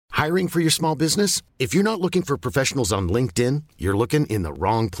Hiring for your small business? If you're not looking for professionals on LinkedIn, you're looking in the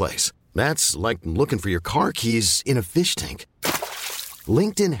wrong place. That's like looking for your car keys in a fish tank.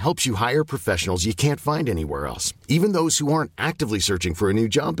 LinkedIn helps you hire professionals you can't find anywhere else, even those who aren't actively searching for a new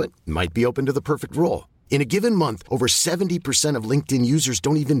job but might be open to the perfect role. In a given month, over 70% of LinkedIn users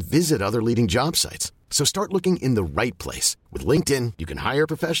don't even visit other leading job sites. So start looking in the right place. With LinkedIn, you can hire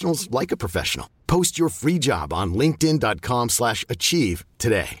professionals like a professional. Post your free job on linkedin.com/achieve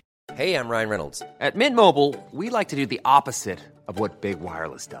today. Hey, I'm Ryan Reynolds. At Mint Mobile, we like to do the opposite of what Big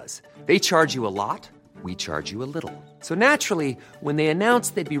Wireless does. They charge you a lot, we charge you a little. So naturally, when they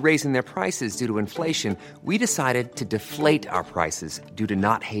announced they'd be raising their prices due to inflation, we decided to deflate our prices due to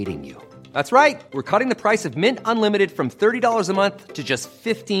not hating you. That's right. We're cutting the price of Mint Unlimited from $30 a month to just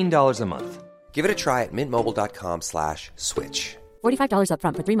 $15 a month. Give it a try at mintmobile.com/switch. $45 up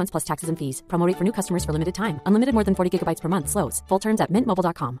front for 3 months plus taxes and fees. Promo rate for new customers for limited time. Unlimited more than 40 gigabytes per month. Slows full terms at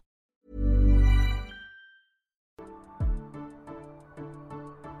mintmobile.com.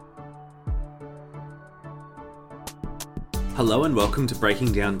 Hello and welcome to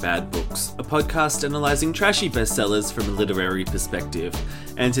Breaking Down Bad Books, a podcast analysing trashy bestsellers from a literary perspective.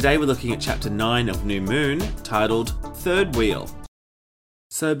 And today we're looking at Chapter 9 of New Moon, titled Third Wheel.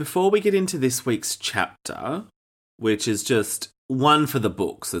 So before we get into this week's chapter, which is just one for the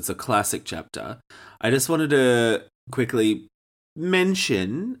books, it's a classic chapter, I just wanted to quickly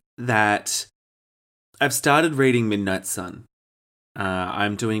mention that I've started reading Midnight Sun.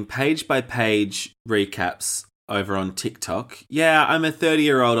 I'm doing page-by-page recaps over on TikTok. Yeah, I'm a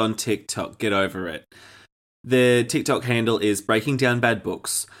 30-year-old on TikTok. Get over it. The TikTok handle is Breaking Down Bad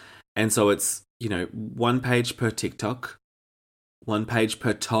Books. And so it's, one page per TikTok. One page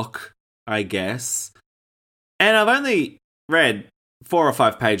per talk, I guess. And I've only read 4 or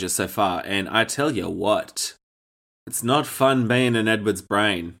 5 pages so far. And I tell you what, it's not fun being in Edward's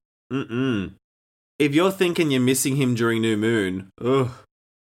brain. If you're thinking you're missing him during New Moon,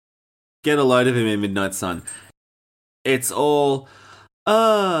 get a load of him in Midnight Sun. It's all,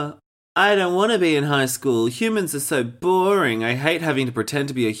 I don't want to be in high school. Humans are so boring. I hate having to pretend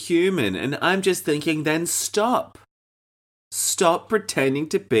to be a human. And I'm just thinking, then stop. Stop pretending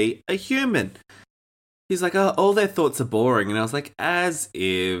to be a human. He's like, all their thoughts are boring. And I was like, as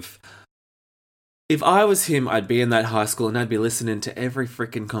if I was him, I'd be in that high school and I'd be listening to every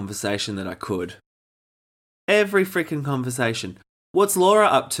freaking conversation that I could. Every freaking conversation. What's Laura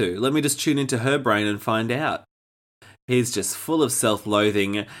up to? Let me just tune into her brain and find out. He's just full of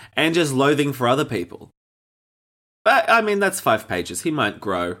self-loathing and just loathing for other people. But, I mean, that's 5 pages. He might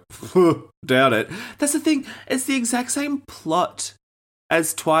grow. Doubt it. That's the thing. It's the exact same plot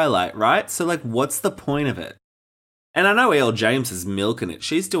as Twilight, right? So, what's the point of it? And I know E.L. James is milking it.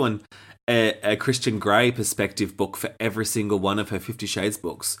 She's doing a Christian Grey perspective book for every single one of her 50 Shades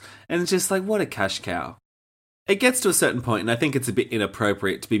books. And it's just what a cash cow. It gets to a certain point, and I think it's a bit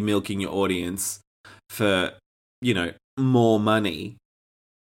inappropriate to be milking your audience for, more money.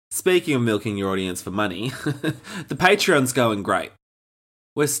 Speaking of milking your audience for money, the Patreon's going great.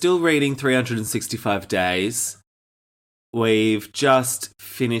 We're still reading 365 Days. We've just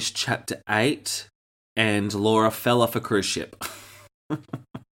finished Chapter 8, and Laura fell off a cruise ship.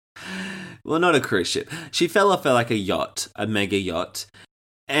 Well, not a cruise ship. She fell off a yacht, a mega yacht,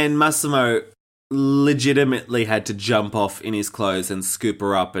 and Massimo legitimately had to jump off in his clothes and scoop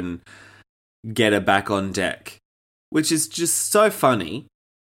her up and get her back on deck, which is just so funny.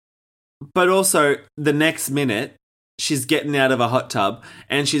 But also, the next minute, she's getting out of a hot tub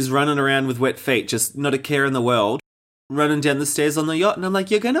and she's running around with wet feet, just not a care in the world, running down the stairs on the yacht. And I'm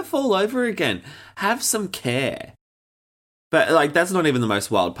like, you're going to fall over again. Have some care. But, that's not even the most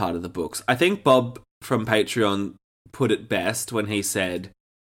wild part of the books. I think Bob from Patreon put it best when he said,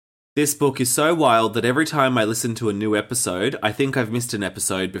 this book is so wild that every time I listen to a new episode, I think I've missed an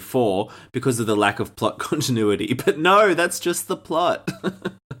episode before because of the lack of plot continuity. But no, that's just the plot. Oh,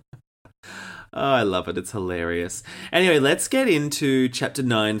 I love it. It's hilarious. Anyway, let's get into Chapter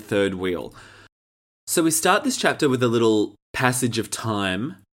 9, Third Wheel. So we start this chapter with a little passage of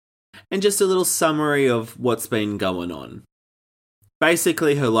time and just a little summary of what's been going on.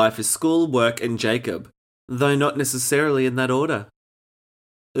 Basically, her life is school, work, and Jacob, though not necessarily in that order.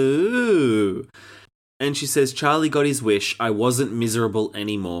 Ooh. And she says, Charlie got his wish. I wasn't miserable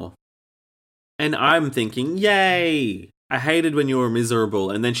anymore. And I'm thinking, yay! I hated when you were miserable.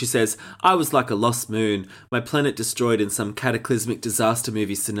 And then she says, I was like a lost moon, my planet destroyed in some cataclysmic disaster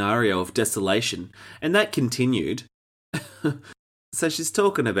movie scenario of desolation. And that continued. So she's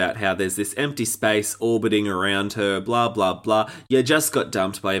talking about how there's this empty space orbiting around her, blah, blah, blah. You just got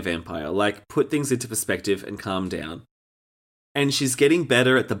dumped by a vampire. Put things into perspective and calm down. And she's getting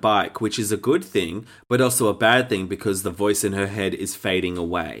better at the bike, which is a good thing, but also a bad thing because the voice in her head is fading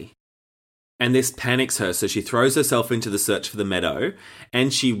away. And this panics her, so she throws herself into the search for the meadow,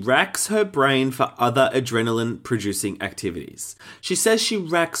 and she racks her brain for other adrenaline-producing activities. She says she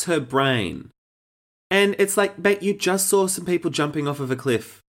racks her brain. And it's like, mate, you just saw some people jumping off of a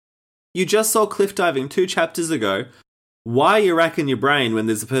cliff. You just saw cliff diving 2 chapters ago. Why are you racking your brain when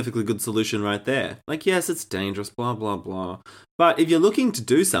there's a perfectly good solution right there? Like, yes, it's dangerous, blah, blah, blah. But if you're looking to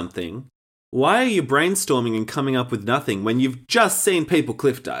do something, why are you brainstorming and coming up with nothing when you've just seen people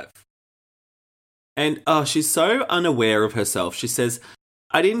cliff dive? And, she's so unaware of herself. She says,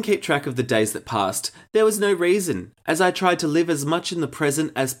 I didn't keep track of the days that passed. There was no reason, as I tried to live as much in the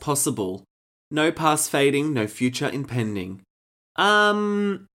present as possible. No past fading, no future impending.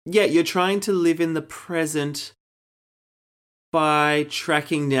 Yeah, you're trying to live in the present by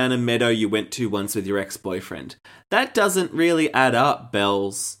tracking down a meadow you went to once with your ex-boyfriend. That doesn't really add up,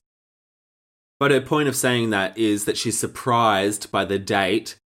 Bells. But her point of saying that is that she's surprised by the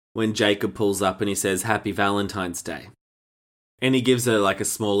date when Jacob pulls up and he says, Happy Valentine's Day. And he gives her like a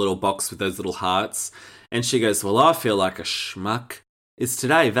small little box with those little hearts. And she goes, well, I feel like a schmuck. Is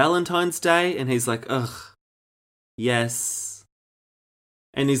today Valentine's Day? And he's like, ugh, yes.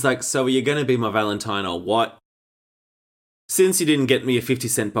 And he's like, so are you going to be my Valentine or what? Since you didn't get me a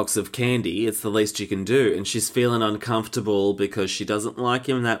 50-cent box of candy, it's the least you can do. And she's feeling uncomfortable because she doesn't like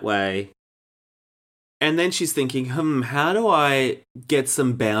him that way. And then she's thinking, how do I get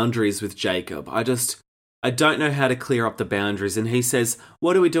some boundaries with Jacob? I don't know how to clear up the boundaries. And he says,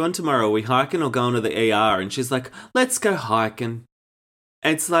 what are we doing tomorrow? Are we hiking or going to the ER? And she's like, let's go hiking.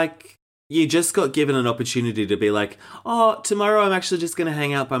 It's like, you just got given an opportunity to be like, tomorrow I'm actually just going to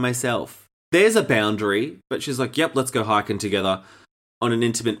hang out by myself. There's a boundary, but she's like, yep, let's go hiking together on an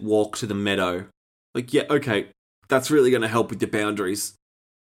intimate walk to the meadow. Like, yeah, okay, that's really going to help with your boundaries.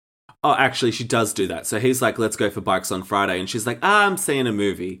 Oh, actually, she does do that. So he's like, let's go for bikes on Friday. And she's like, I'm seeing a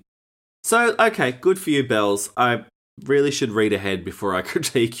movie. So, okay, good for you, Bells. I really should read ahead before I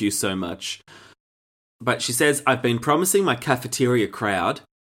critique you so much. But she says, I've been promising my cafeteria crowd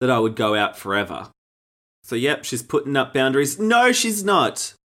that I would go out forever. So, yep, she's putting up boundaries. No, she's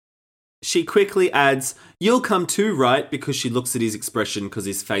not. She quickly adds, you'll come too, right? Because she looks at his expression because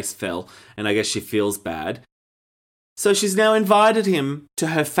his face fell, and I guess she feels bad. So she's now invited him to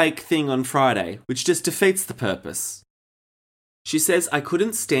her fake thing on Friday, which just defeats the purpose. She says, I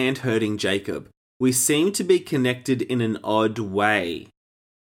couldn't stand hurting Jacob. We seem to be connected in an odd way.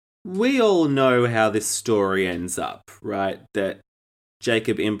 We all know how this story ends up, right? That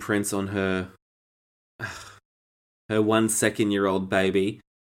Jacob imprints on her 1 second-year-old baby,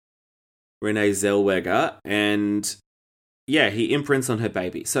 Renee Zellweger, and yeah, he imprints on her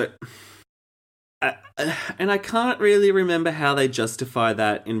baby. So, and I can't really remember how they justify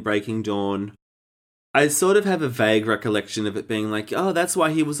that in Breaking Dawn. I sort of have a vague recollection of it being like, oh, that's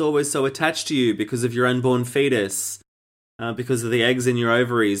why he was always so attached to you, because of your unborn fetus, because of the eggs in your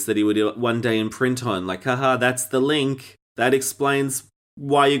ovaries that he would one day imprint on. Like, haha, that's the link. That explains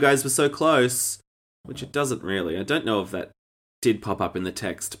why you guys were so close, which it doesn't really. I don't know if that did pop up in the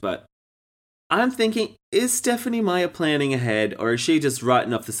text, but I'm thinking, is Stephenie Meyer planning ahead, or is she just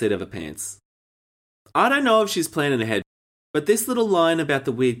writing off the seat of her pants? I don't know if she's planning ahead, but this little line about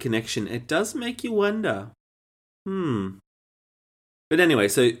the weird connection, it does make you wonder. But anyway,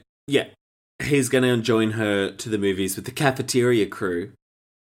 so, yeah, he's going to join her to the movies with the cafeteria crew.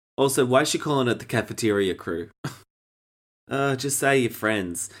 Also, why is she calling it the cafeteria crew? Just say you're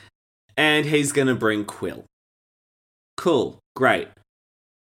friends. And he's going to bring Quill. Cool, great.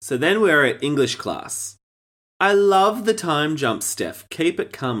 So then we're at English class. I love the time jump, Steph. Keep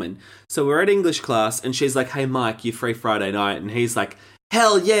it coming. So we're at English class and she's like, hey, Mike, you free Friday night? And he's like,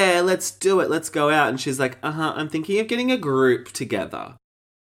 hell yeah, let's do it. Let's go out. And she's like, I'm thinking of getting a group together.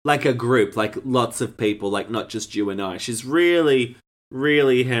 Like a group, like lots of people, like not just you and I. She's really,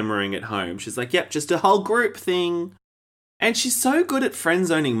 really hammering it home. She's like, yep, just a whole group thing. And she's so good at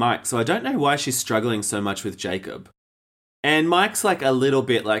friend-zoning Mike, so I don't know why she's struggling so much with Jacob. And Mike's like a little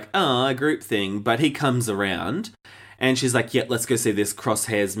bit like, a group thing, but he comes around and she's like, yeah, let's go see this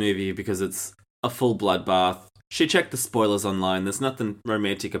Crosshairs movie because it's a full bloodbath. She checked the spoilers online. There's nothing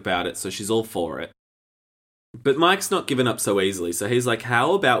romantic about it, so she's all for it. But Mike's not giving up so easily, so he's like,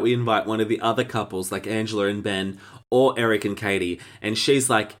 how about we invite one of the other couples like Angela and Ben or Eric and Katie? And she's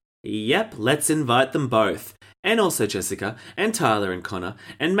like, yep, let's invite them both. And also Jessica and Tyler and Connor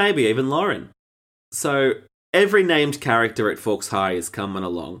and maybe even Lauren. So every named character at Forks High is coming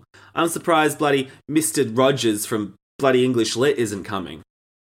along. I'm surprised bloody Mr. Rogers from bloody English Lit isn't coming.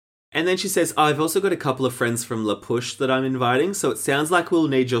 And then she says, I've also got a couple of friends from La Push that I'm inviting, so it sounds like we'll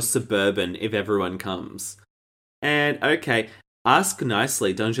need your Suburban if everyone comes. And okay, ask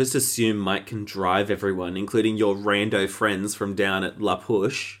nicely, don't just assume Mike can drive everyone, including your rando friends from down at La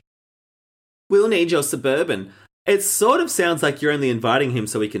Push. We'll need your Suburban. It sort of sounds like you're only inviting him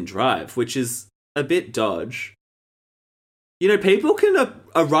so he can drive, which is a bit dodge. You know, people can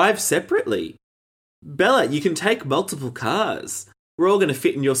arrive separately. Bella, you can take multiple cars. We're all going to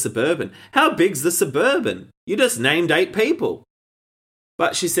fit in your Suburban. How big's the Suburban? You just named 8 people.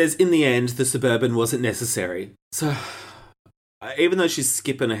 But she says in the end, the Suburban wasn't necessary. So, even though she's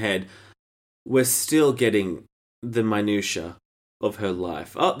skipping ahead, we're still getting the minutiae of her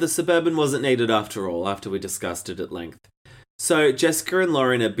life. Oh, the Suburban wasn't needed after all, after we discussed it at length. So, Jessica and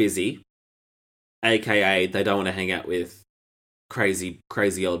Lauren are busy, aka they don't want to hang out with crazy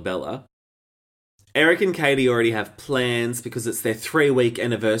old Bella. Eric and Katie already have plans because it's their 3-week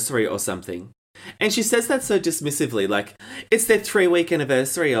anniversary or something. And she says that so dismissively, like, it's their 3-week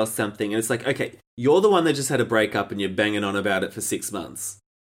anniversary or something. And it's like, okay, you're the one that just had a breakup and you're banging on about it for 6 months.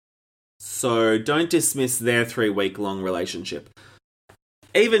 So don't dismiss their 3-week-long relationship.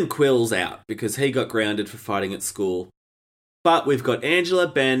 Even Quill's out because he got grounded for fighting at school. But we've got Angela,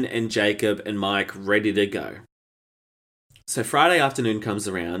 Ben, and Jacob and Mike ready to go. So Friday afternoon comes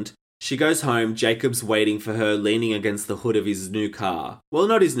around. She goes home, Jacob's waiting for her, leaning against the hood of his new car. Well,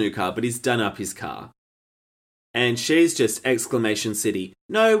 not his new car, but he's done up his car. And she's just exclamation city.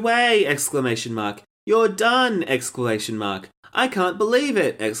 No way! Exclamation mark. You're done! Exclamation mark. I can't believe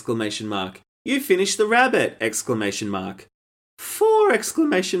it! Exclamation mark. You finished the rabbit! Exclamation mark. 4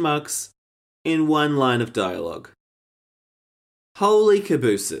 exclamation marks in one line of dialogue. Holy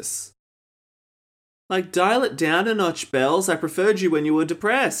cabooses. Like, dial it down a notch, Bells. I preferred you when you were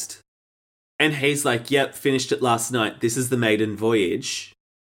depressed. And he's like, yep, finished it last night. This is the maiden voyage.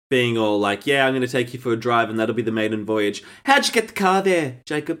 Being all like, yeah, I'm going to take you for a drive and that'll be the maiden voyage. How'd you get the car there,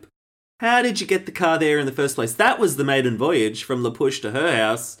 Jacob? How did you get the car there in the first place? That was the maiden voyage from La Push to her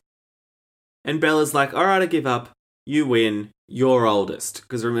house. And Bella's like, all right, I give up. You win. You're oldest.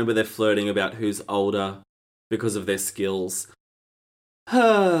 Because remember, they're flirting about who's older because of their skills.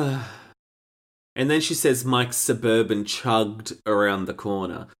 And then she says Mike's Suburban chugged around the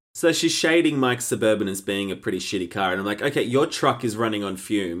corner. So she's shading Mike's Suburban as being a pretty shitty car. And I'm like, okay, your truck is running on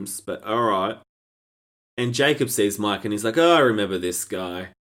fumes, but all right. And Jacob sees Mike and he's like, oh, I remember this guy.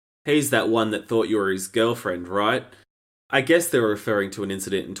 He's that one that thought you were his girlfriend, right? I guess they were referring to an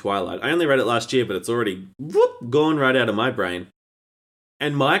incident in Twilight. I only read it last year, but it's already gone right out of my brain.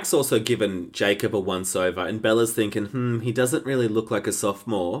 And Mike's also given Jacob a once-over, and Bella's thinking, he doesn't really look like a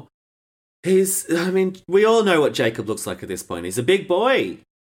sophomore. We all know what Jacob looks like at this point. He's a big boy.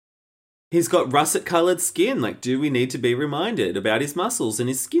 He's got russet-coloured skin. Like, do we need to be reminded about his muscles and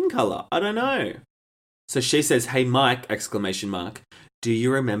his skin colour? I don't know. So she says, hey, Mike, exclamation mark, do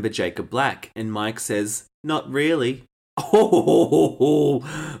you remember Jacob Black? And Mike says, not really. Oh,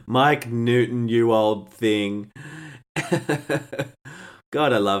 Mike Newton, you old thing.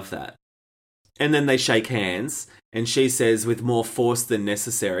 God, I love that. And then they shake hands, and she says, with more force than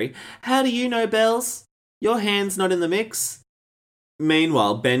necessary, how do you know, Bells? Your hand's not in the mix.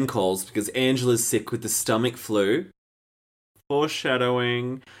 Meanwhile, Ben calls because Angela's sick with the stomach flu.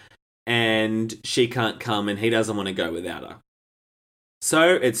 Foreshadowing. And she can't come and he doesn't want to go without her.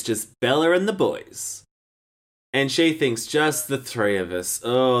 So it's just Bella and the boys. And she thinks just the 3 of us.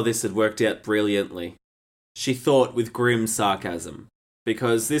 Oh, this had worked out brilliantly. She thought with grim sarcasm.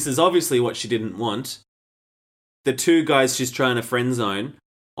 Because this is obviously what she didn't want. The 2 guys she's trying to friend zone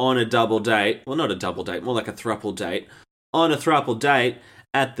on a double date. Well, not a double date, more like a throuple date. On a throuple date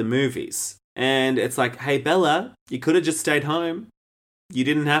at the movies. And it's like, hey, Bella, you could have just stayed home. You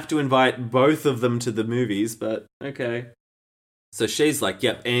didn't have to invite both of them to the movies, but okay. So she's like,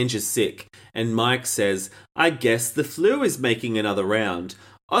 yep, Ange is sick. And Mike says, I guess the flu is making another round.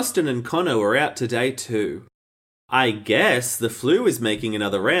 Austin and Connor are out today too. I guess the flu is making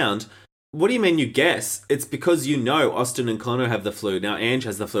another round. What do you mean you guess? It's because you know Austin and Connor have the flu. Now Ange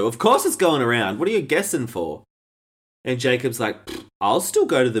has the flu. Of course it's going around. What are you guessing for? And Jacob's like, I'll still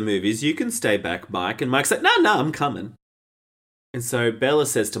go to the movies. You can stay back, Mike. And Mike's like, no, I'm coming. And so Bella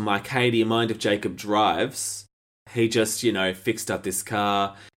says to Mike, hey, do you mind if Jacob drives? He just, fixed up this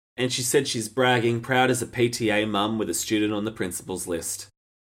car. And she said she's bragging, proud as a PTA mum with a student on the principal's list.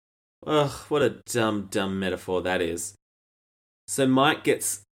 Ugh, what a dumb metaphor that is. So Mike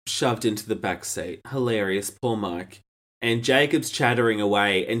gets shoved into the back seat. Hilarious, poor Mike. And Jacob's chattering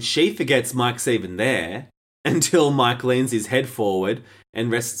away, and she forgets Mike's even there. Until Mike leans his head forward and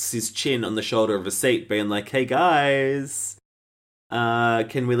rests his chin on the shoulder of a seat, being like, hey guys.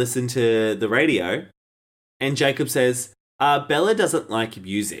 can we listen to the radio? And Jacob says, Bella doesn't like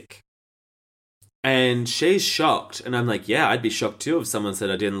music. And she's shocked. And I'm like, yeah, I'd be shocked too if someone said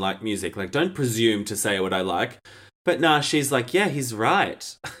I didn't like music. Like, don't presume to say what I like. But nah, she's like, yeah, he's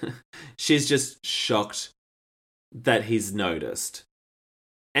right. She's just shocked that he's noticed.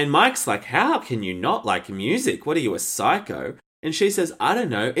 And Mike's like, how can you not like music? What are you, a psycho? And she says, I don't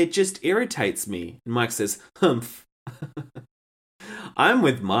know, it just irritates me. And Mike says, humph. I'm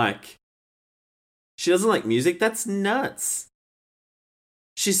with Mike. She doesn't like music? That's nuts.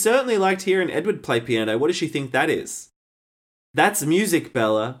 She certainly liked hearing Edward play piano. What does she think that is? That's music,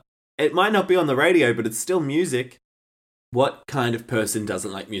 Bella. It might not be on the radio, but it's still music. What kind of person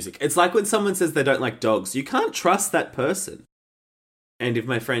doesn't like music? It's like when someone says they don't like dogs. You can't trust that person. And if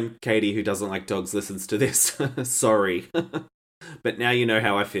my friend Katie, who doesn't like dogs, listens to this, sorry. But now you know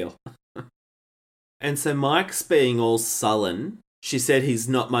how I feel. And so Mike's being all sullen. She said he's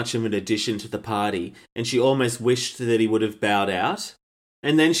not much of an addition to the party, and she almost wished that he would have bowed out.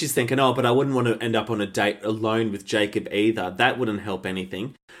 And then she's thinking, oh, but I wouldn't want to end up on a date alone with Jacob either. That wouldn't help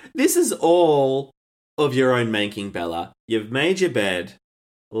anything. This is all of your own making, Bella. You've made your bed.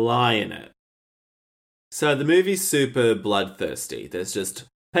 Lie in it. So the movie's super bloodthirsty. There's just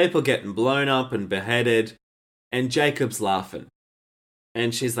people getting blown up and beheaded, and Jacob's laughing.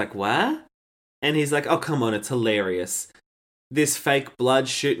 And she's like, what? And he's like, oh, come on, it's hilarious. This fake blood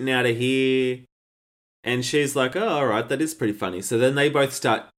shooting out of here. And she's like, oh, all right, that is pretty funny. So then they both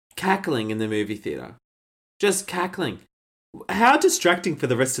start cackling in the movie theatre. Just cackling. How distracting for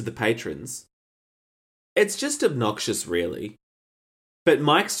the rest of the patrons. It's just obnoxious, really. But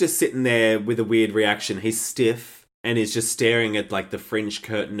Mike's just sitting there with a weird reaction. He's stiff and he's just staring at like the fringe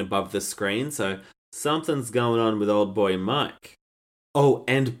curtain above the screen. So something's going on with old boy Mike. Oh,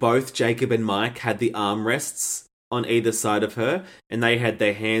 and both Jacob and Mike had the armrests on either side of her, and they had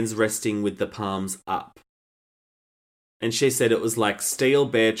their hands resting with the palms up. And she said it was like steel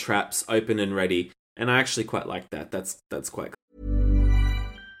bear traps open and ready. And I actually quite like that. That's quite cool.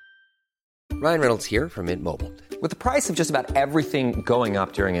 Ryan Reynolds here from Mint Mobile. With the price of just about everything going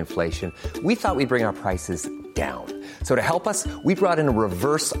up during inflation, we thought we'd bring our prices down. So to help us, we brought in a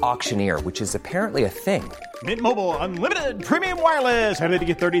reverse auctioneer, which is apparently a thing. Mint Mobile Unlimited Premium Wireless. How to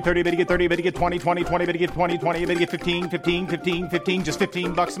get 30, 30, bit to get 30, bit to get 20, 20, 20, bit to get 20, 20, bit to get 15, 15, 15, 15, just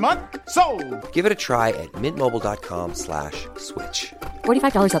 $15 a month? Sold! Give it a try at mintmobile.com/switch.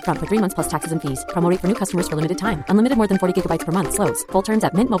 $45 up front for 3 months plus taxes and fees. Promo rate for new customers for limited time. Unlimited more than 40 gigabytes per month. Slows full terms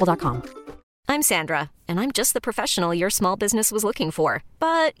at mintmobile.com. I'm Sandra, and I'm just the professional your small business was looking for.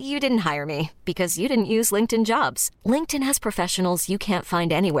 But you didn't hire me because you didn't use LinkedIn Jobs. LinkedIn has professionals you can't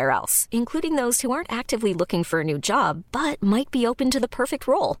find anywhere else, including those who aren't actively looking for a new job, but might be open to the perfect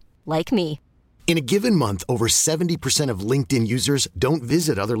role, like me. In a given month, over 70% of LinkedIn users don't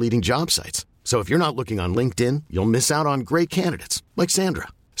visit other leading job sites. So if you're not looking on LinkedIn, you'll miss out on great candidates like Sandra.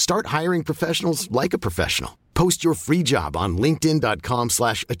 Start hiring professionals like a professional. Post your free job on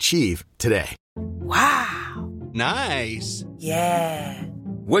linkedin.com/achieve today. Wow. Nice. Yeah.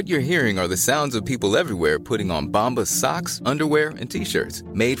 What you're hearing are the sounds of people everywhere putting on Bombas socks, underwear, and T-shirts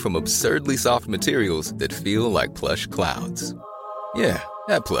made from absurdly soft materials that feel like plush clouds. Yeah,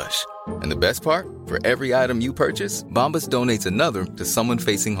 that plush. And the best part? For every item you purchase, Bombas donates another to someone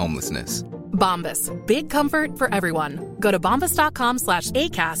facing homelessness. Bombas. Big comfort for everyone. Go to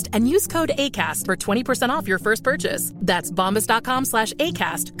bombas.com/ACAST and use code ACAST for 20% off your first purchase. That's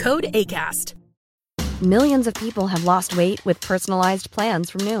bombas.com/ACAST. Code ACAST. Millions of people have lost weight with personalized plans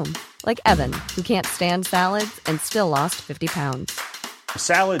from Noom. Like Evan, who can't stand salads and still lost 50 pounds.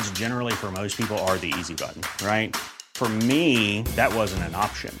 Salads generally for most people are the easy button, right? For me, that wasn't an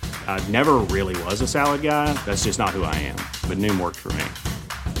option. I never really was a salad guy. That's just not who I am. But Noom worked for me.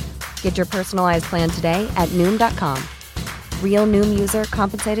 Get your personalized plan today at Noom.com. Real Noom user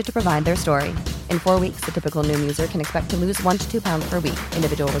compensated to provide their story. In 4 weeks, the typical Noom user can expect to lose 1 to 2 pounds per week.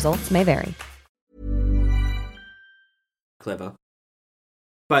 Individual results may vary. Clever.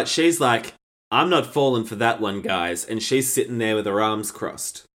 But she's like, I'm not falling for that one, guys. And she's sitting there with her arms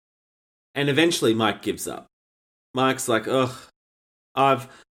crossed. And eventually Mike gives up. Mike's like, ugh, I've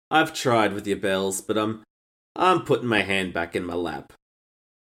tried with your bells, but I'm putting my hand back in my lap.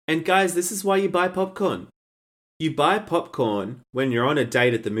 And guys, this is why you buy popcorn. You buy popcorn when you're on a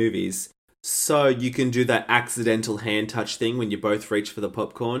date at the movies, so you can do that accidental hand touch thing when you both reach for the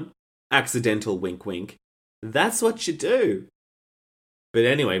popcorn. Accidental wink wink. That's what you do. But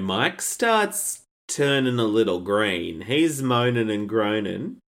anyway, Mike starts turning a little green. He's moaning and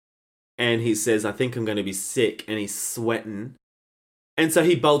groaning. And he says, I think I'm going to be sick. And he's sweating. And so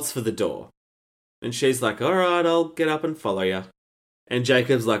he bolts for the door. And she's like, all right, I'll get up and follow you. And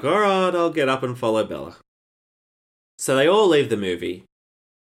Jacob's like, all right, I'll get up and follow Bella. So they all leave the movie.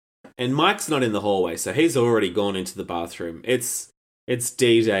 And Mike's not in the hallway, so he's already gone into the bathroom. It's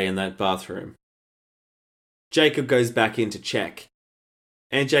D-Day in that bathroom. Jacob goes back in to check.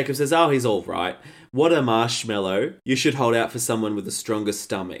 And Jacob says, oh, he's all right. What a marshmallow. You should hold out for someone with a stronger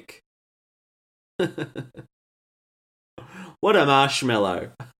stomach. What a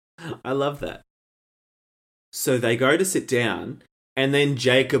marshmallow. I love that. So they go to sit down, and then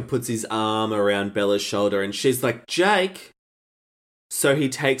Jacob puts his arm around Bella's shoulder, and she's like, Jake. So he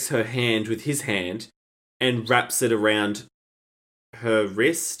takes her hand with his hand and wraps it around her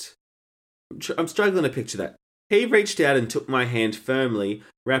wrist. I'm struggling to picture that. He reached out and took my hand firmly,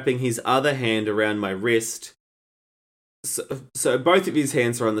 wrapping his other hand around my wrist. So both of his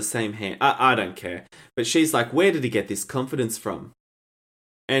hands are on the same hand. I don't care. But she's like, where did he get this confidence from?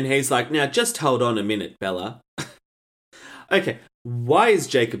 And he's like, now just hold on a minute, Bella. Okay, why is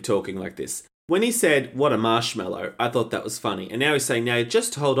Jacob talking like this? When he said, what a marshmallow, I thought that was funny. And now he's saying, now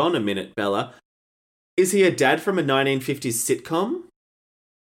just hold on a minute, Bella. Is he a dad from a 1950s sitcom?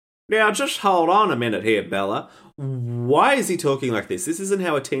 Now just hold on a minute here, Bella. Why is he talking like this? This isn't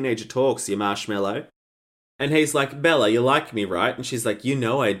how a teenager talks, you marshmallow. And he's like, Bella, you like me, right? And she's like, you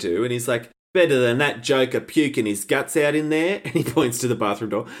know I do. And he's like, better than that joker puking his guts out in there. And he points to the bathroom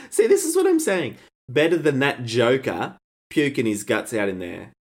door. See, this is what I'm saying. Better than that joker puking his guts out in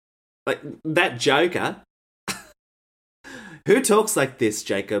there. Like, that joker? Who talks like this,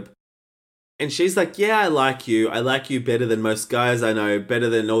 Jacob? And she's like, yeah, I like you. I like you better than most guys I know, better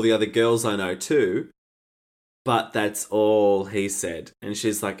than all the other girls I know too. But that's all he said. And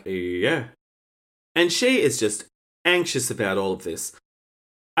she's like, yeah. And she is just anxious about all of this.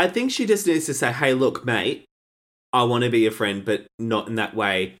 I think she just needs to say, hey, look, mate, I want to be your friend, but not in that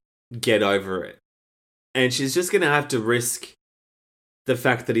way. Get over it. And she's just going to have to risk the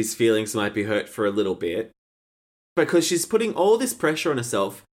fact that his feelings might be hurt for a little bit. Because she's putting all this pressure on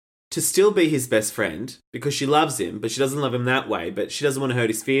herself to still be his best friend because she loves him, but she doesn't love him that way, but she doesn't want to hurt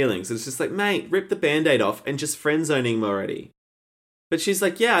his feelings. It's just like, mate, rip the Band-Aid off and just friend zoning him already. But she's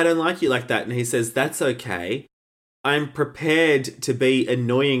like, yeah, I don't like you like that. And he says, that's okay. I'm prepared to be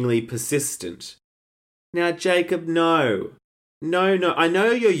annoyingly persistent. Now, Jacob, no. No. I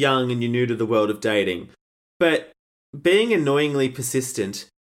know you're young and you're new to the world of dating, but being annoyingly persistent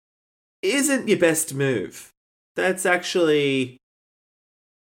isn't your best move. That's actually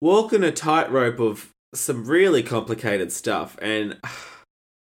walking a tightrope of some really complicated stuff, and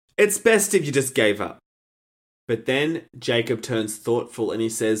it's best if you just gave up. But then Jacob turns thoughtful and he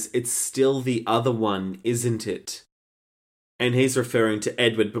says, it's still the other one, isn't it? And he's referring to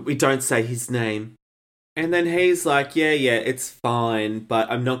Edward, but we don't say his name. And then he's like, yeah, it's fine, but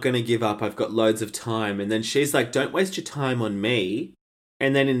I'm not going to give up. I've got loads of time. And then she's like, don't waste your time on me.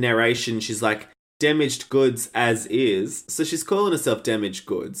 And then in narration, she's like, damaged goods as is. So she's calling herself damaged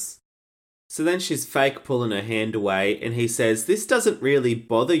goods. So then she's fake pulling her hand away and he says, this doesn't really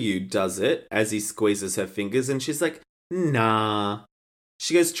bother you, does it? As he squeezes her fingers and she's like, nah.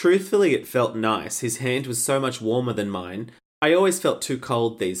 She goes, truthfully, it felt nice. His hand was so much warmer than mine. I always felt too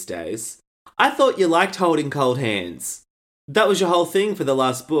cold these days. I thought you liked holding cold hands. That was your whole thing for the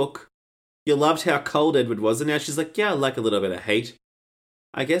last book. You loved how cold Edward was and now she's like, yeah, I like a little bit of heat.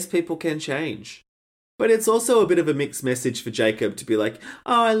 I guess people can change. But it's also a bit of a mixed message for Jacob to be like,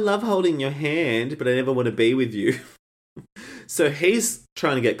 oh, I love holding your hand, but I never want to be with you. So he's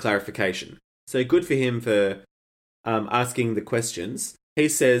trying to get clarification. So good for him for asking the questions. He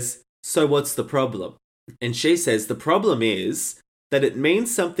says, so what's the problem? And she says, the problem is that it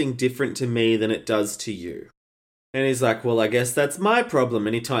means something different to me than it does to you. And he's like, well, I guess that's my problem.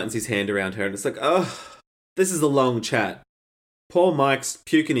 And he tightens his hand around her and it's like, oh, this is a long chat. Poor Mike's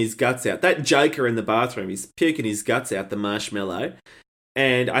puking his guts out. That joker in the bathroom, he's puking his guts out, the marshmallow.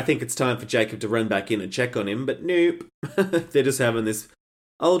 And I think it's time for Jacob to run back in and check on him, but nope. They're just having this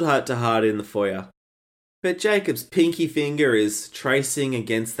old heart-to-heart in the foyer. But Jacob's pinky finger is tracing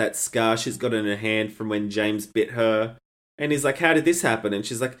against that scar she's got in her hand from when James bit her. And he's like, how did this happen? And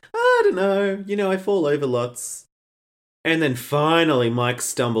she's like, I don't know. You know, I fall over lots. And then finally Mike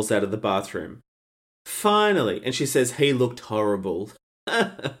stumbles out of the bathroom. Finally. And she says, he looked horrible.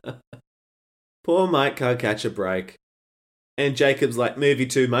 Poor Mike can't catch a break. And Jacob's like, movie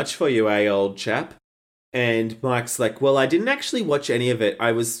too much for you, old chap? And Mike's like, well, I didn't actually watch any of it.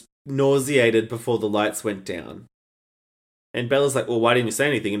 I was nauseated before the lights went down. And Bella's like, well, why didn't you say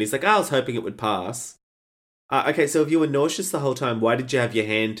anything? And he's like, I was hoping it would pass. Okay, so if you were nauseous the whole time, why did you have your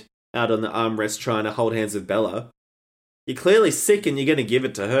hand out on the armrest trying to hold hands with Bella? You're clearly sick and you're going to give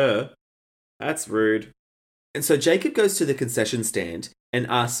it to her. That's rude. And so Jacob goes to the concession stand and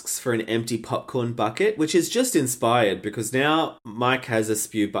asks for an empty popcorn bucket, which is just inspired because now Mike has a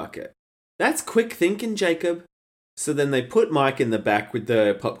spew bucket. That's quick thinking, Jacob. So then they put Mike in the back with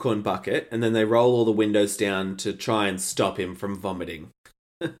the popcorn bucket, and then they roll all the windows down to try and stop him from vomiting.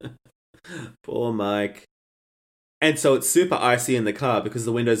 Poor Mike. And so it's super icy in the car because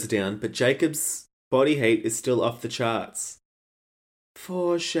the windows are down, but Jacob's body heat is still off the charts.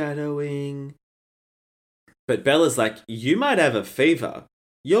 Foreshadowing. But Bella's like, you might have a fever.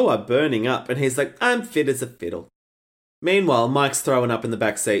 You are burning up. And he's like, I'm fit as a fiddle. Meanwhile, Mike's throwing up in the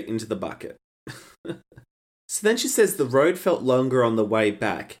back seat into the bucket. So then she says the road felt longer on the way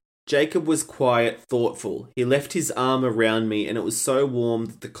back. Jacob was quiet, thoughtful. He left his arm around me and it was so warm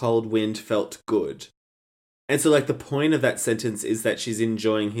that the cold wind felt good. And so like the point of that sentence is that she's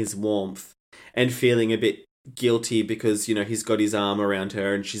enjoying his warmth and feeling a bit guilty because, you know, he's got his arm around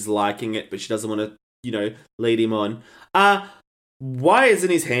her and she's liking it, but she doesn't want to, you know, lead him on. Why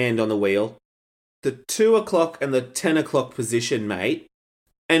isn't his hand on the wheel? The 2 o'clock and the 10 o'clock position, mate.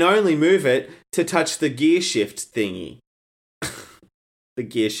 And only move it to touch the gear shift thingy. The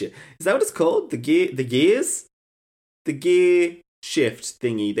gear shift. Is that what it's called? The gears? The gear shift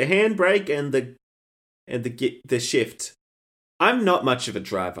thingy. The handbrake and the shift. I'm not much of a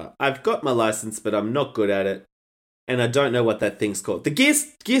driver. I've got my license, but I'm not good at it. And I don't know what that thing's called. The gear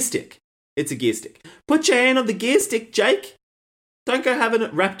stick. It's a gear stick. Put your hand on the gear stick, Jake. Don't go having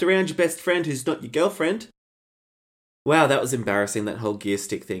it wrapped around your best friend who's not your girlfriend. Wow, that was embarrassing, that whole gear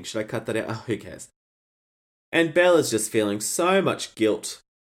stick thing. Should I cut that out? Oh, who cares? And Bella's just feeling so much guilt.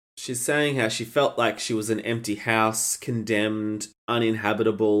 She's saying how she felt like she was an empty house, condemned,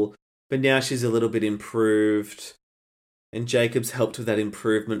 uninhabitable, but now she's a little bit improved. And Jacob's helped with that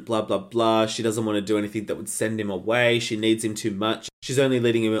improvement, blah, blah, blah. She doesn't want to do anything that would send him away. She needs him too much. She's only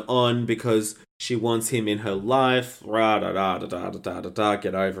leading him on because she wants him in her life. Get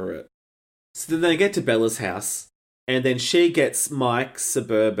over it. So then they get to Bella's house. And then she gets Mike's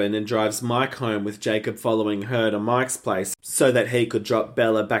Suburban and drives Mike home with Jacob following her to Mike's place so that he could drop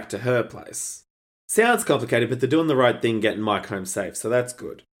Bella back to her place. Sounds complicated, but they're doing the right thing getting Mike home safe, so that's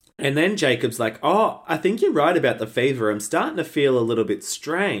good. And then Jacob's like, oh, I think you're right about the fever. I'm starting to feel a little bit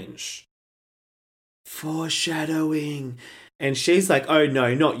strange. Foreshadowing. And she's like, oh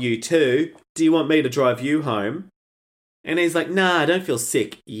no, not you too. Do you want me to drive you home? And he's like, nah, I don't feel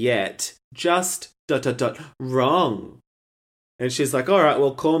sick yet. Just... wrong. And she's like, all right,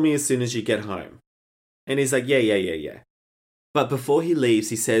 well, call me as soon as you get home. And he's like, yeah. But before he leaves,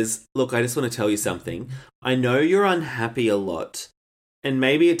 he says, look, I just want to tell you something. I know you're unhappy a lot, and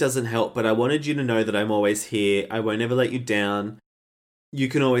maybe it doesn't help, but I wanted you to know that I'm always here. I won't ever let you down. You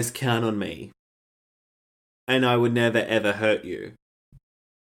can always count on me. And I would never, ever hurt you.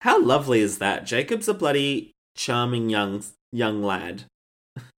 How lovely is that? Jacob's a bloody charming young lad.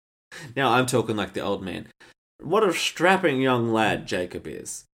 Now I'm talking like the old man. What a strapping young lad Jacob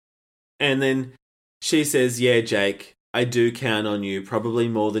is. And then she says, yeah, Jake, I do count on you, probably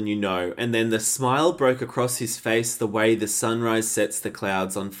more than you know. And then the smile broke across his face the way the sunrise sets the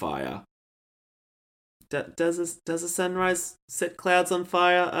clouds on fire. Does a sunrise set clouds on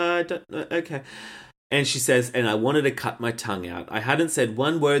fire? Okay. And she says, and I wanted to cut my tongue out. I hadn't said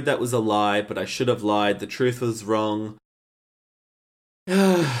one word that was a lie, but I should have lied. The truth was wrong.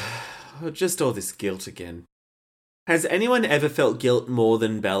 Just all this guilt again. Has anyone ever felt guilt more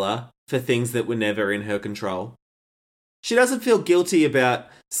than Bella for things that were never in her control? She doesn't feel guilty about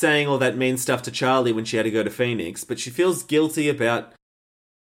saying all that mean stuff to Charlie when she had to go to Phoenix, but she feels guilty about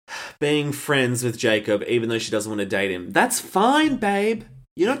being friends with Jacob even though she doesn't want to date him. That's fine, babe.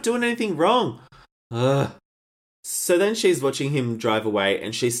 You're not doing anything wrong. Ugh. So then she's watching him drive away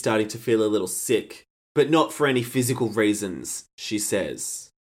and she's starting to feel a little sick, but not for any physical reasons, she says.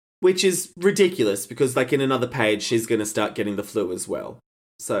 Which is ridiculous because, like, in another page, she's going to start getting the flu as well.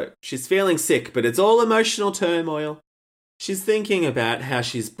 So she's feeling sick, but it's all emotional turmoil. She's thinking about how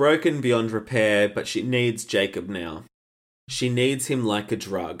she's broken beyond repair, but she needs Jacob now. She needs him like a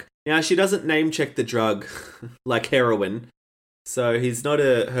drug. Now, she doesn't name-check the drug like heroin, so he's not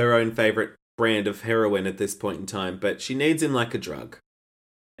her own favourite brand of heroin at this point in time, but she needs him like a drug.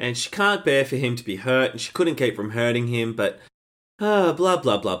 And she can't bear for him to be hurt, and she couldn't keep from hurting him, but... blah, blah,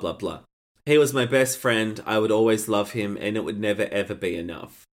 blah, blah, blah. He was my best friend. I would always love him, and it would never, ever be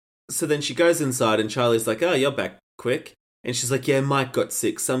enough. So then she goes inside, and Charlie's like, oh, you're back quick. And she's like, yeah, Mike got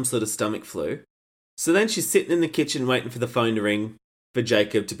sick, some sort of stomach flu. So then she's sitting in the kitchen waiting for the phone to ring for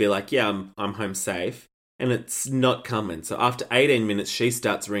Jacob to be like, yeah, I'm home safe. And it's not coming. So after 18 minutes, she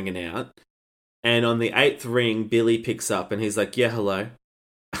starts ringing out. And on the 8th ring, Billy picks up, and he's like, yeah, hello.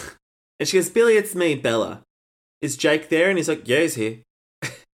 And she goes, Billy, it's me, Bella. is Jake there? And he's like, yeah, he's here.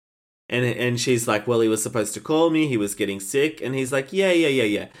 and she's like, well, he was supposed to call me. He was getting sick. And he's like,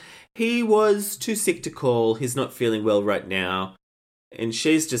 yeah. He was too sick to call. He's not feeling well right now. And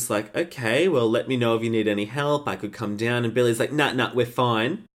she's just like, okay, well, let me know if you need any help. I could come down. And Billy's like, nah, we're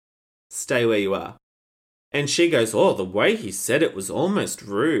fine. Stay where you are. And she goes, oh, the way he said it was almost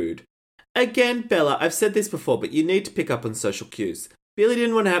rude. Again, Bella, I've said this before, but you need to pick up on social cues. Billy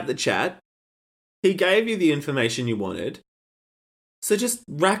didn't want to have the chat. He gave you the information you wanted. So just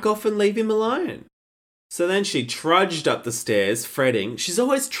rack off and leave him alone. So then she trudged up the stairs, fretting. She's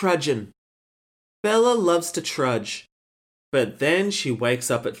always trudging. Bella loves to trudge. But then she wakes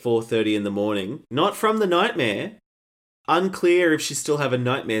up at 4:30 in the morning, not from the nightmare. Unclear if she's still having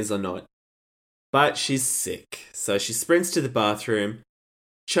nightmares or not. But she's sick. So she sprints to the bathroom.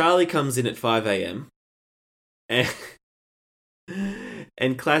 Charlie comes in at 5 a.m.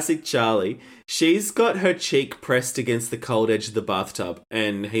 And classic Charlie, she's got her cheek pressed against the cold edge of the bathtub.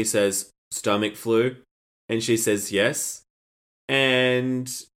 And he says, stomach flu? And she says, yes.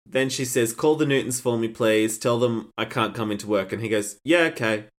 And then she says, call the Newtons for me, please. Tell them I can't come into work. And he goes, yeah,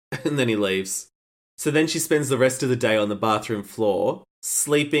 okay. And then he leaves. So then she spends the rest of the day on the bathroom floor,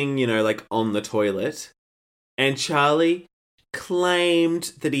 sleeping, like on the toilet. And Charlie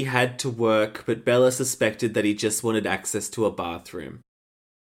claimed that he had to work, but Bella suspected that he just wanted access to a bathroom.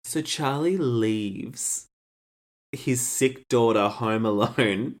 So Charlie leaves his sick daughter home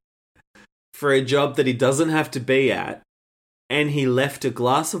alone for a job that he doesn't have to be at, and he left a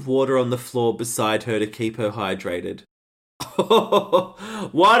glass of water on the floor beside her to keep her hydrated.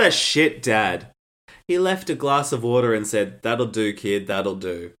 What a shit dad. He left a glass of water and said, that'll do, kid, that'll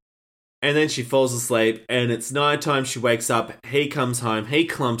do. And then she falls asleep, and it's nighttime, she wakes up, he comes home, he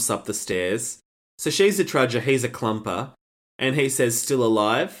clumps up the stairs. So she's a trudger, he's a clumper, and he says, still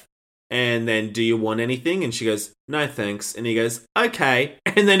alive? And then, do you want anything? And she goes, no thanks. And he goes, okay.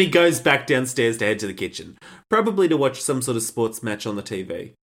 And then he goes back downstairs to head to the kitchen, probably to watch some sort of sports match on the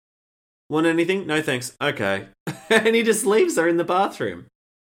TV. Want anything? No thanks. Okay. And he just leaves her in the bathroom.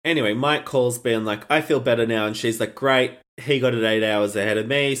 Anyway, Mike calls being like, I feel better now. And she's like, great. He got it 8 hours ahead of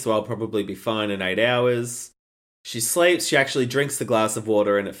me, so I'll probably be fine in 8 hours. She sleeps. She actually drinks the glass of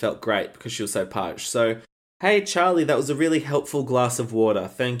water, and it felt great because she was so parched. So, hey, Charlie, that was a really helpful glass of water.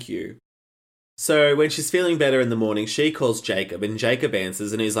 Thank you. So when she's feeling better in the morning, she calls Jacob, and Jacob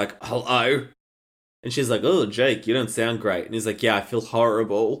answers, and he's like, hello? And she's like, oh, Jake, you don't sound great. And he's like, yeah, I feel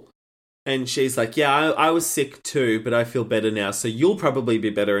horrible. And she's like, yeah, I was sick too, but I feel better now, so you'll probably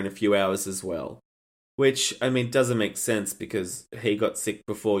be better in a few hours as well. Which, doesn't make sense because he got sick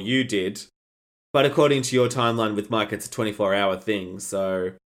before you did. But according to your timeline with Mike, it's a 24-hour thing,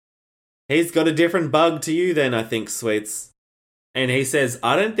 so he's got a different bug to you then, I think, sweets. And he says,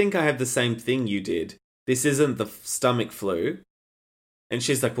 I don't think I have the same thing you did. This isn't the stomach flu. And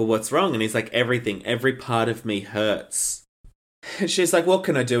she's like, well, what's wrong? And he's like, everything. Every part of me hurts. And she's like, what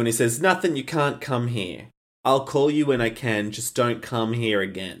can I do? And he says, nothing, you can't come here. I'll call you when I can, just don't come here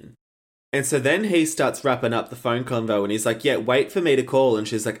again. And so then he starts wrapping up the phone convo and he's like, yeah, wait for me to call. And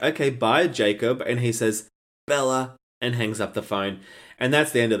she's like, okay, bye, Jacob. And he says, Bella, and hangs up the phone. And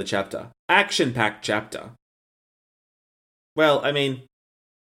that's the end of the chapter. Action-packed chapter. Well,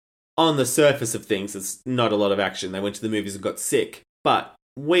 on the surface of things, it's not a lot of action. They went to the movies and got sick. But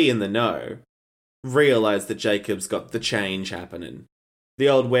we in the know realise that Jacob's got the change happening. The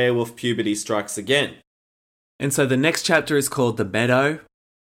old werewolf puberty strikes again. And so the next chapter is called The Meadow.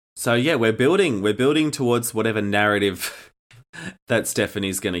 So yeah, we're building towards whatever narrative that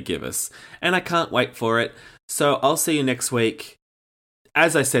Stephanie's going to give us. And I can't wait for it. So I'll see you next week.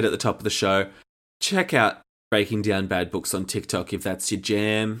 As I said at the top of the show, check out Breaking Down Bad Books on TikTok if that's your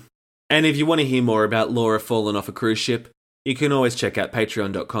jam. And if you want to hear more about Laura falling off a cruise ship, you can always check out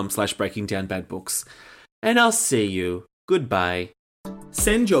patreon.com/breakingdownbadbooks. And I'll see you. Goodbye.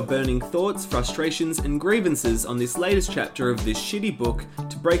 Send your burning thoughts, frustrations, and grievances on this latest chapter of this shitty book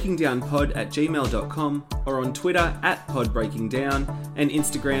to breakingdownpod@gmail.com or on Twitter @podbreakingdown and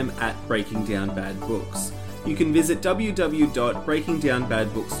Instagram @breakingdownbadbooks. You can visit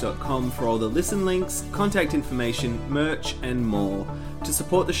www.breakingdownbadbooks.com for all the listen links, contact information, merch, and more. To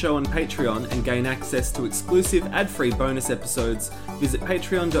support the show on Patreon and gain access to exclusive ad-free bonus episodes, visit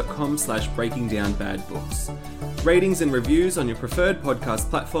patreon.com/breakingdownbadbooks. Ratings and reviews on your preferred podcast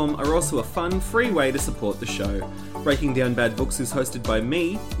platform are also a fun, free way to support the show. Breaking Down Bad Books is hosted by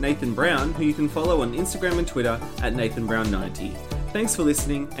me, Nathan Brown, who you can follow on Instagram and Twitter @NathanBrown90. Thanks for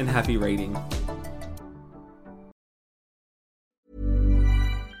listening and happy reading.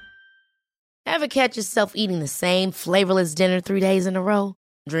 Ever catch yourself eating the same flavorless dinner 3 days in a row?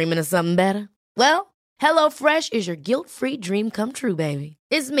 Dreaming of something better? Well, HelloFresh is your guilt-free dream come true, baby.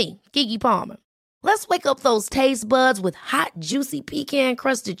 It's me, Keke Palmer. Let's wake up those taste buds with hot, juicy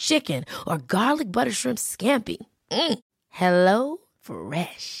pecan-crusted chicken or garlic butter shrimp scampi. Hello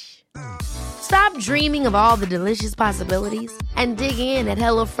Fresh. Stop dreaming of all the delicious possibilities and dig in at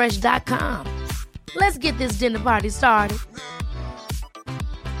HelloFresh.com. Let's get this dinner party started.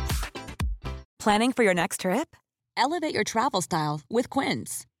 Planning for your next trip? Elevate your travel style with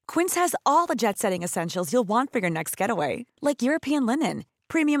Quince. Quince has all the jet-setting essentials you'll want for your next getaway, like European linen,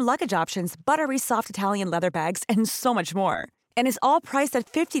 premium luggage options, buttery soft Italian leather bags, and so much more. And is all priced at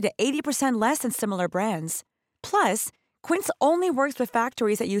 50 to 80% less than similar brands. Plus, Quince only works with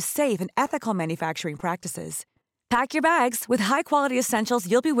factories that use safe and ethical manufacturing practices. Pack your bags with high-quality essentials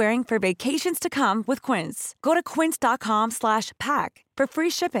you'll be wearing for vacations to come with Quince. Go to quince.com/pack for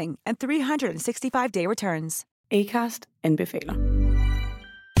free shipping and 365-day returns. Acast anbefaler.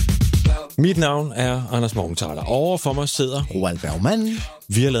 Mit navn er Anders Morgenthaler. Overfor mig sidder Roald Bergmann.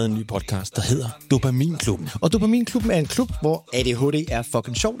 Vi har lavet en ny podcast, der hedder Dopaminklubben. Og Dopaminklubben er en klub, hvor ADHD er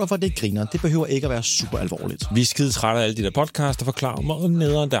fucking sjovt, og hvor det griner. Det behøver ikke at være super alvorligt. Vi er skide trætte af alle de der podcaster, forklarer mig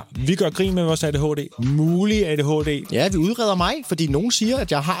nederen der. Vi gør grin med vores ADHD. Mulig ADHD. Ja, vi udreder mig, fordi nogen siger,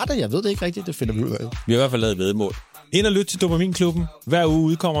 at jeg har det. Jeg ved det ikke rigtigt, det finder vi ud af. Vi har i hvert fald lavet væddemål. Ind og lyt til Dopaminklubben. Hver uge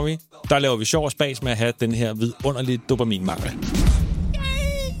udkommer vi. Der laver vi sjov og spas med at have den her vidunderlige dopaminmangel.